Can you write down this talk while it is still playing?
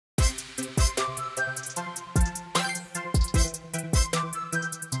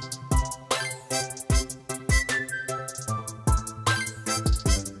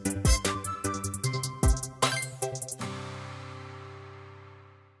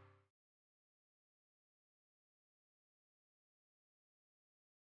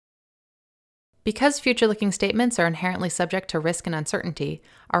Because future-looking statements are inherently subject to risk and uncertainty,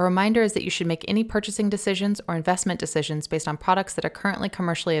 our reminder is that you should make any purchasing decisions or investment decisions based on products that are currently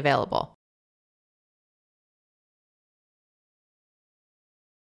commercially available.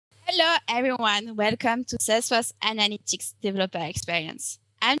 Hello everyone, welcome to Salesforce Analytics Developer Experience.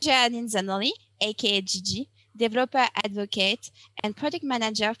 I'm Geraldine Zanoli, aka Gigi, developer advocate and product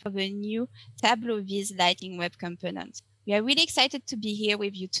manager for the new Tableau Viz Lighting Web Component. We are really excited to be here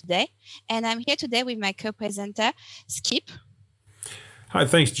with you today, and I'm here today with my co-presenter, Skip. Hi,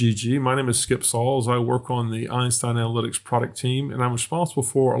 thanks Gigi. My name is Skip Sauls. I work on the Einstein Analytics product team, and I'm responsible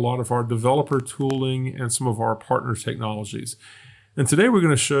for a lot of our developer tooling and some of our partner technologies. And today we're going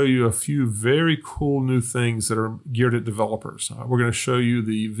to show you a few very cool new things that are geared at developers. We're going to show you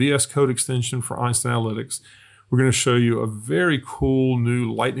the VSCode extension for Einstein Analytics. We're going to show you a very cool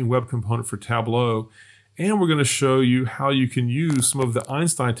new Lightning Web Component for Tableau. And we're going to show you how you can use some of the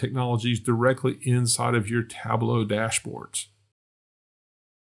Einstein technologies directly inside of your Tableau dashboards.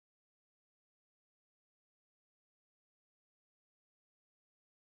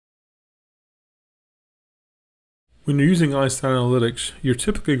 When you're using Einstein Analytics, you're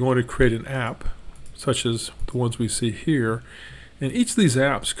typically going to create an app, such as the ones we see here, and each of these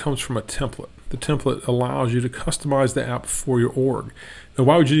apps comes from a template. The template allows you to customize the app for your org. Now,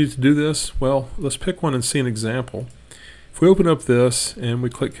 why would you need to do this? Well, let's pick one and see an example. If we open up this and we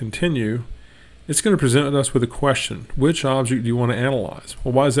click Continue, it's going to present us with a question. Which object do you want to analyze?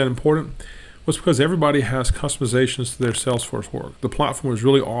 Well, why is that important? Well, it's because everybody has customizations to their Salesforce org. The platform is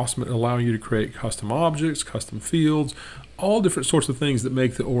really awesome at allowing you to create custom objects, custom fields, all different sorts of things that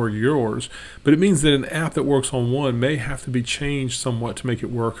make the org yours. But it means that an app that works on one may have to be changed somewhat to make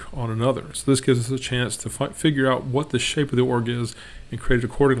it work on another. So this gives us a chance to figure out what the shape of the org is and create it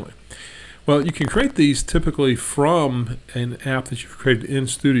accordingly. Well, you can create these typically from an app that you've created in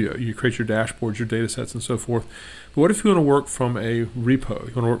Studio. You create your dashboards, your data sets, and so forth. But what if you want to work from a repo?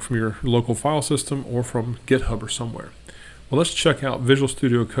 You want to work from your local file system or from GitHub or somewhere? Well, let's check out Visual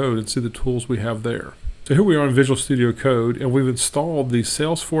Studio Code and see the tools we have there. So here we are in Visual Studio Code, and we've installed the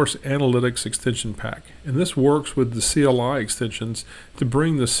Salesforce Analytics extension pack. And this works with the CLI extensions to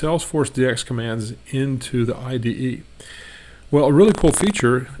bring the Salesforce DX commands into the IDE. Well, a really cool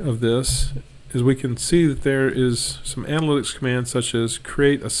feature of this is we can see that there is some analytics commands such as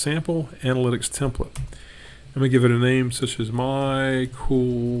create a sample analytics template. I'm going to give it a name such as my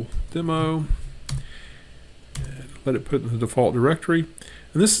cool demo and let it put in the default directory.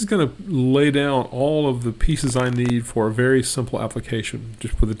 And this is going to lay down all of the pieces I need for a very simple application,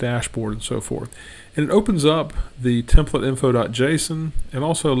 just with a dashboard and so forth. And it opens up the template info.json and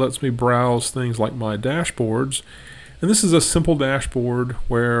also lets me browse things like my dashboards. And this is a simple dashboard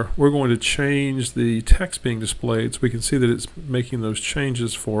where we're going to change the text being displayed so we can see that it's making those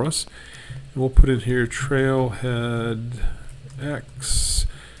changes for us. And we'll put in here Trailhead X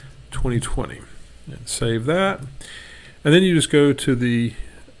 2020 and save that. And then you just go to the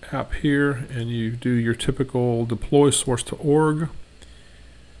app here and you do your typical deploy source to org.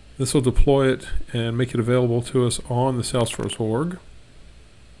 This will deploy it and make it available to us on the Salesforce org.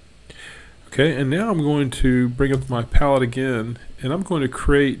 Okay, and now I'm going to bring up my palette again, and I'm going to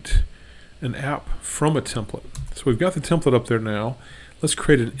create an app from a template. So we've got the template up there now. Let's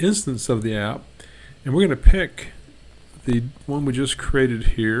create an instance of the app, and we're going to pick the one we just created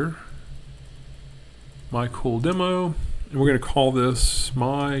here, My Cool Demo, and we're going to call this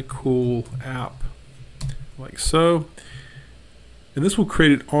My Cool App, like so. And this will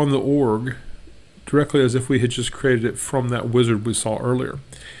create it on the org directly as if we had just created it from that wizard we saw earlier.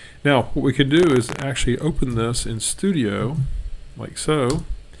 Now, what we can do is actually open this in Studio, like so,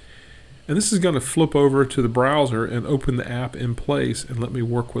 and this is going to flip over to the browser and open the app in place and let me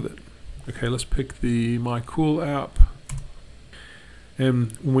work with it. Okay, let's pick the My Cool app,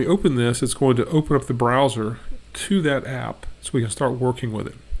 and when we open this, it's going to open up the browser to that app so we can start working with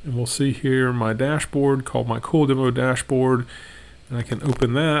it. And we'll see here my dashboard called My Cool Demo Dashboard, and I can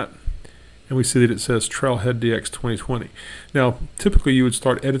open that. And we see that it says Trailhead DX 2020. Now, typically you would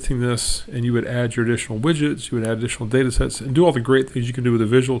start editing this and you would add your additional widgets, you would add additional data sets, and do all the great things you can do with the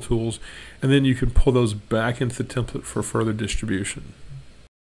visual tools, and then you can pull those back into the template for further distribution.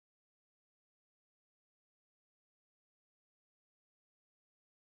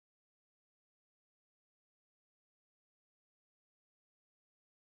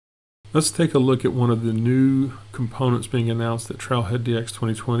 Let's take a look at one of the new components being announced at Trailhead DX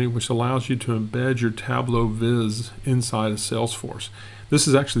 2020, which allows you to embed your Tableau Viz inside of Salesforce. This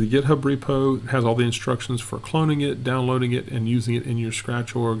is actually the GitHub repo. It has all the instructions for cloning it, downloading it, and using it in your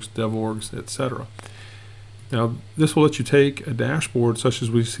Scratch orgs, Dev orgs, etc. Now, this will let you take a dashboard such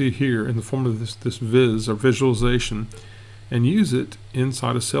as we see here in the form of this viz or visualization and use it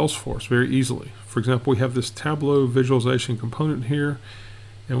inside of Salesforce very easily. For example, we have this Tableau visualization component here,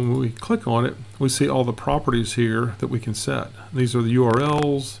 and when we click on it, we see all the properties here that we can set. These are the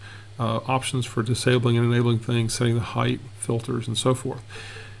URLs, options for disabling and enabling things, setting the height, filters, and so forth.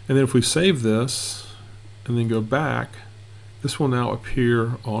 And then if we save this and then go back, this will now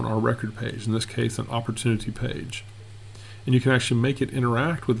appear on our record page, in this case an opportunity page. And you can actually make it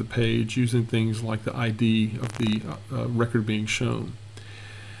interact with the page using things like the ID of the record being shown.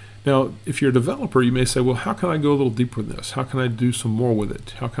 Now, if you're a developer, you may say, well, how can I go a little deeper with this? How can I do some more with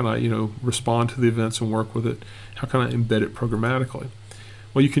it? How can I, respond to the events and work with it? How can I embed it programmatically?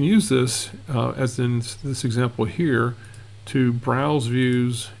 Well, you can use this, as in this example here, to browse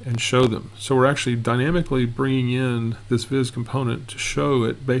views and show them. So we're actually dynamically bringing in this viz component to show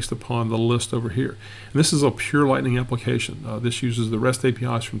it based upon the list over here. And this is a pure Lightning application. This uses the REST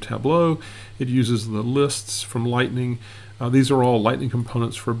APIs from Tableau. It uses the lists from Lightning. These are all Lightning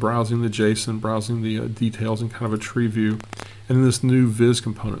components for browsing the JSON, browsing the details in kind of a tree view. And then this new viz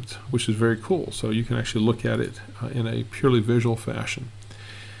component, which is very cool. So you can actually look at it in a purely visual fashion.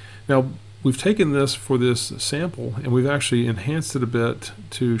 Now, we've taken this for this sample and we've actually enhanced it a bit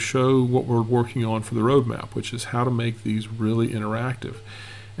to show what we're working on for the roadmap, which is how to make these really interactive.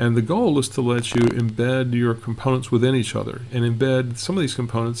 And the goal is to let you embed your components within each other and embed some of these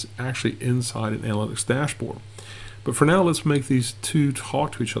components actually inside an analytics dashboard. But for now, let's make these two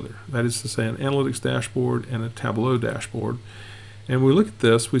talk to each other. That is to say, an analytics dashboard and a Tableau dashboard. And when we look at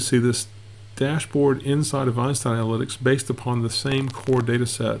this, we see this dashboard inside of Einstein Analytics based upon the same core data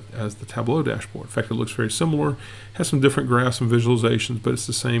set as the Tableau dashboard. In fact, it looks very similar, has some different graphs and visualizations, but it's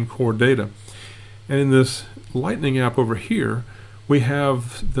the same core data. And in this Lightning app over here, we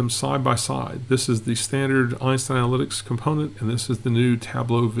have them side by side. This is the standard Einstein Analytics component, and this is the new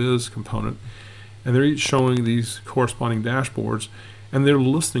Tableau Viz component. And they're each showing these corresponding dashboards, and they're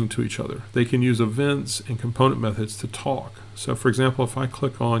listening to each other. They can use events and component methods to talk. So for example, if I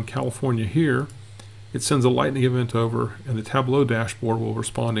click on California here, it sends a Lightning event over and the Tableau dashboard will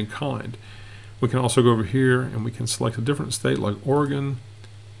respond in kind. We can also go over here and we can select a different state like Oregon,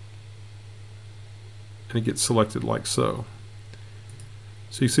 and it gets selected like so.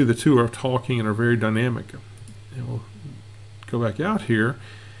 So you see the two are talking and are very dynamic. And we'll go back out here.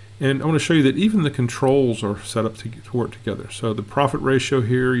 And I want to show you that even the controls are set up to work together. So the profit ratio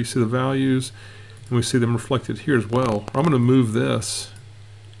here, you see the values, and we see them reflected here as well. I'm going to move this,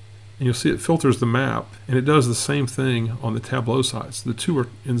 and you'll see it filters the map, and it does the same thing on the Tableau side. So the two are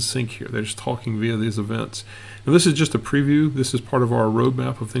in sync here. They're just talking via these events. Now this is just a preview. This is part of our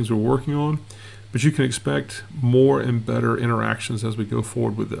roadmap of things we're working on, but you can expect more and better interactions as we go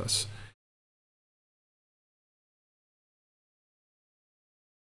forward with this.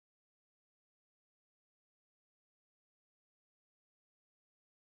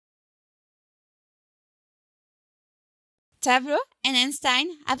 Tableau and Einstein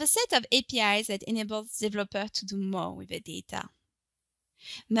have a set of APIs that enables developers to do more with the data.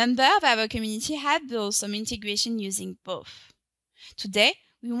 Members of our community have built some integration using both. Today,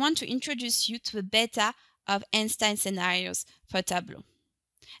 we want to introduce you to the beta of Einstein scenarios for Tableau,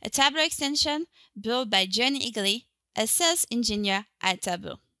 a Tableau extension built by John Eagley, a sales engineer at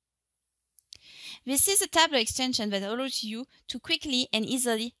Tableau. This is a Tableau extension that allows you to quickly and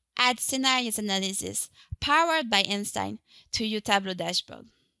easily add scenarios analysis powered by Einstein to your Tableau dashboard.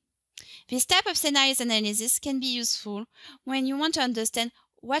 This type of scenarios analysis can be useful when you want to understand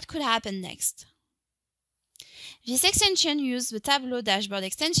what could happen next. This extension uses the Tableau Dashboard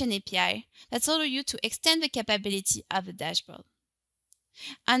Extension API that allows you to extend the capability of the dashboard.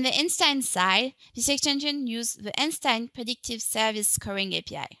 On the Einstein side, this extension uses the Einstein Predictive Service Scoring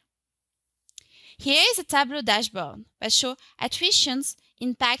API. Here is a Tableau dashboard that shows attritions,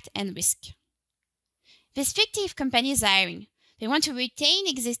 impact, and risk. This fictive company is hiring. They want to retain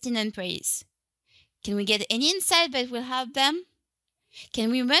existing employees. Can we get any insight that will help them?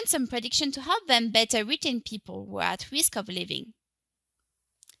 Can we run some prediction to help them better retain people who are at risk of leaving?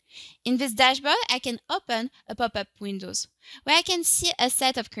 In this dashboard, I can open a pop-up window where I can see a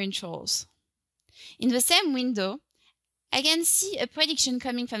set of controls. In the same window, I can see a prediction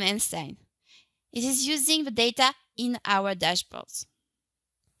coming from Einstein. It is using the data in our dashboards.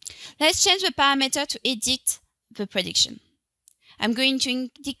 Let's change the parameter to edit the prediction. I'm going to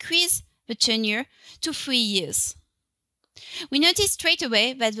decrease the tenure to 3 years. We notice straight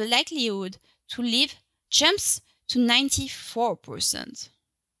away that the likelihood to leave jumps to 94%.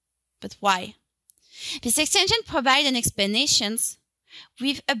 But why? This extension provides an explanation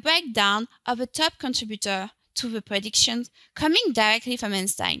with a breakdown of the top contributor to the predictions coming directly from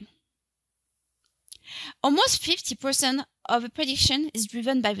Einstein. Almost 50% of the prediction is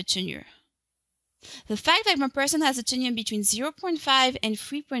driven by the tenure. The fact that one person has a tenure between 0.5 and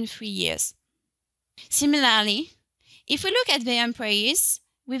 3.3 years. Similarly, if we look at the employees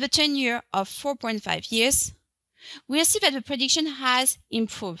with a tenure of 4.5 years, we'll see that the prediction has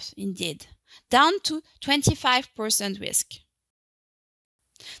improved indeed, down to 25% risk.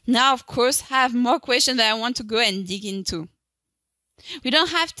 Now, of course, I have more questions that I want to go and dig into. We don't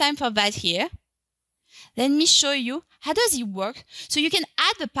have time for that here. Let me show you how does it work so you can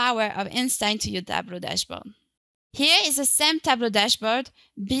add the power of Einstein to your Tableau dashboard. Here is the same Tableau dashboard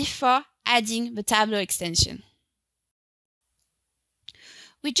before adding the Tableau extension.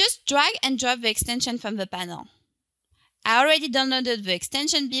 We just drag and drop the extension from the panel. I already downloaded the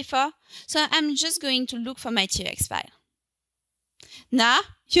extension before, so I'm just going to look for my TRX file. Now,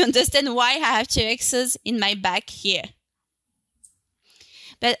 you understand why I have TRXs in my back here.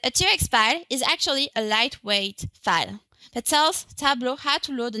 But a TRX file is actually a lightweight file that tells Tableau how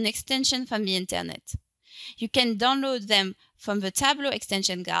to load an extension from the internet. You can download them from the Tableau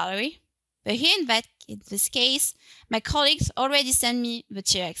extension gallery, but here in this case, my colleagues already sent me the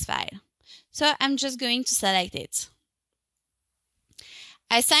TRX file, so I'm just going to select it.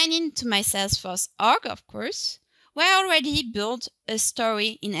 I sign in to my Salesforce org, of course, where I already built a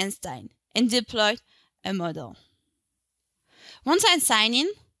story in Einstein and deployed a model. Once I sign in,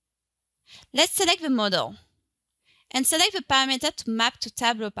 let's select the model and select the parameter to map to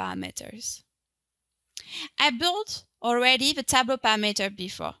Tableau parameters. I built already the Tableau parameter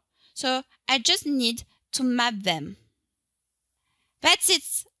before, so I just need to map them. That's it.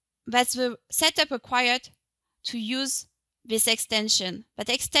 That's the setup required to use this extension that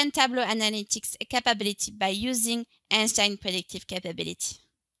extends Tableau Analytics capability by using Einstein predictive capability.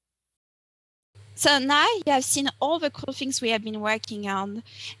 So now you have seen all the cool things we have been working on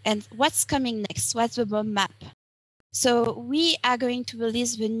and what's coming next, what's the roadmap. So we are going to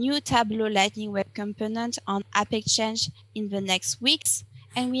release the new Tableau Lightning Web component on App Exchange in the next weeks.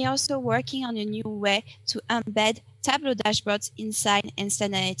 And we're also working on a new way to embed Tableau dashboards inside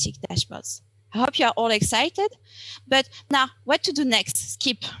Einstein Analytics dashboards. I hope you're all excited. But now, what to do next?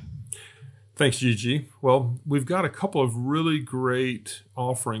 Skip. Thanks, Gigi. Well, we've got a couple of really great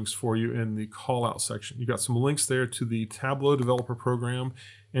offerings for you in the call-out section. You've got some links there to the Tableau Developer Program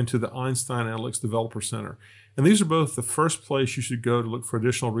and to the Einstein Analytics Developer Center. And these are both the first place you should go to look for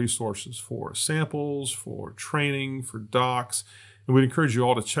additional resources for samples, for training, for docs. And we'd encourage you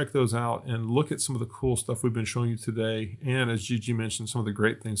all to check those out and look at some of the cool stuff we've been showing you today. And as Gigi mentioned, some of the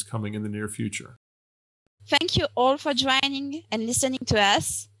great things coming in the near future. Thank you all for joining and listening to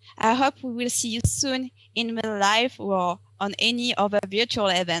us. I hope we will see you soon in real life or on any other virtual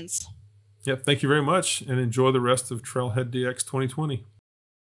events. Yep, thank you very much and enjoy the rest of Trailhead DX 2020.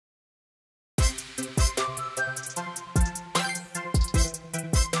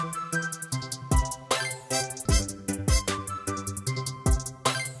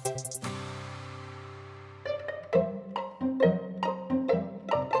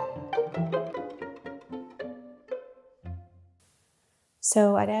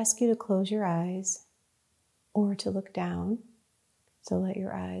 So I'd ask you to close your eyes or to look down. So let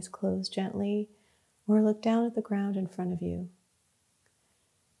your eyes close gently or look down at the ground in front of you.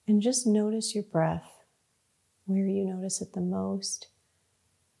 And just notice your breath, where you notice it the most.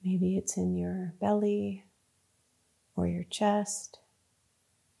 Maybe it's in your belly or your chest,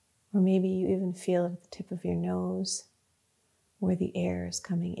 or maybe you even feel it at the tip of your nose where the air is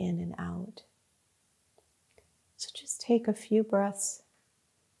coming in and out. So just take a few breaths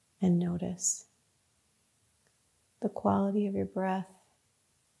and notice the quality of your breath.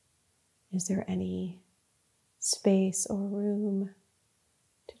 Is there any space or room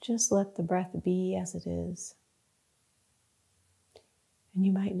to just let the breath be as it is? And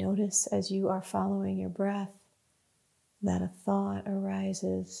you might notice as you are following your breath that a thought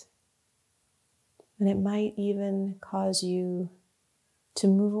arises, and it might even cause you to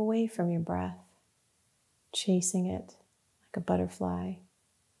move away from your breath, chasing it like a butterfly.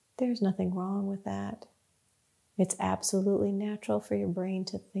 There's nothing wrong with that. It's absolutely natural for your brain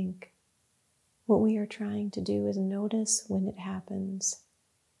to think. What we are trying to do is notice when it happens,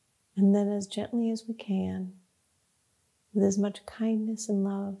 and then as gently as we can, with as much kindness and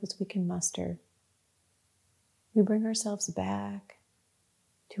love as we can muster, we bring ourselves back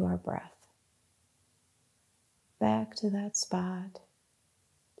to our breath, back to that spot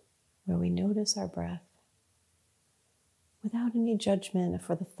where we notice our breath without any judgment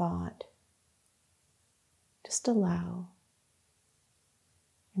for the thought. Just allow.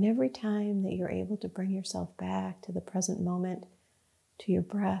 And every time that you're able to bring yourself back to the present moment, to your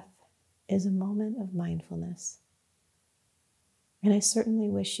breath, is a moment of mindfulness. And I certainly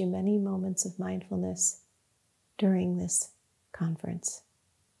wish you many moments of mindfulness during this conference.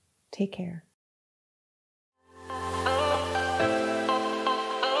 Take care.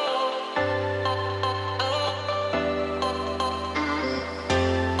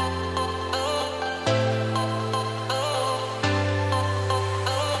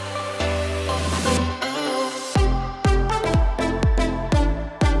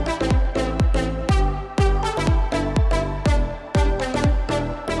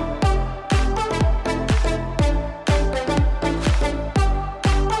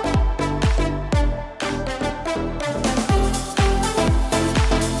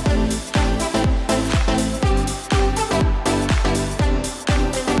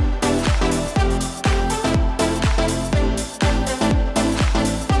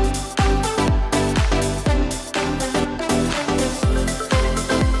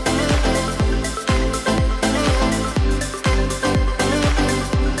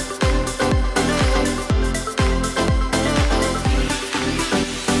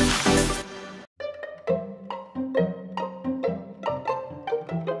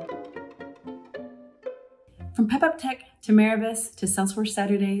 From Pep-Up Tech to Maribus to Salesforce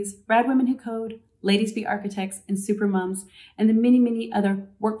Saturdays, Rad Women Who Code, Ladies Be Architects, and Super Moms, and the many, many other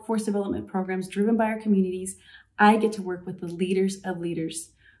workforce development programs driven by our communities, I get to work with the leaders of leaders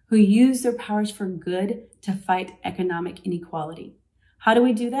who use their powers for good to fight economic inequality. How do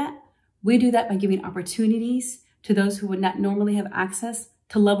we do that? We do that by giving opportunities to those who would not normally have access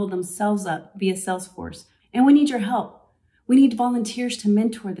to level themselves up via Salesforce. And we need your help. We need volunteers to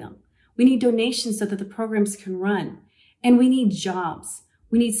mentor them. We need donations so that the programs can run. And we need jobs.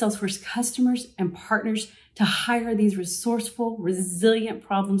 We need Salesforce customers and partners to hire these resourceful, resilient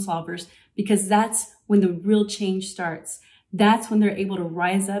problem solvers, because that's when the real change starts. That's when they're able to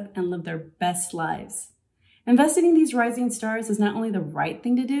rise up and live their best lives. Investing in these rising stars is not only the right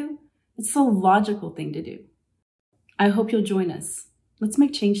thing to do, it's the logical thing to do. I hope you'll join us. Let's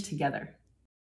make change together.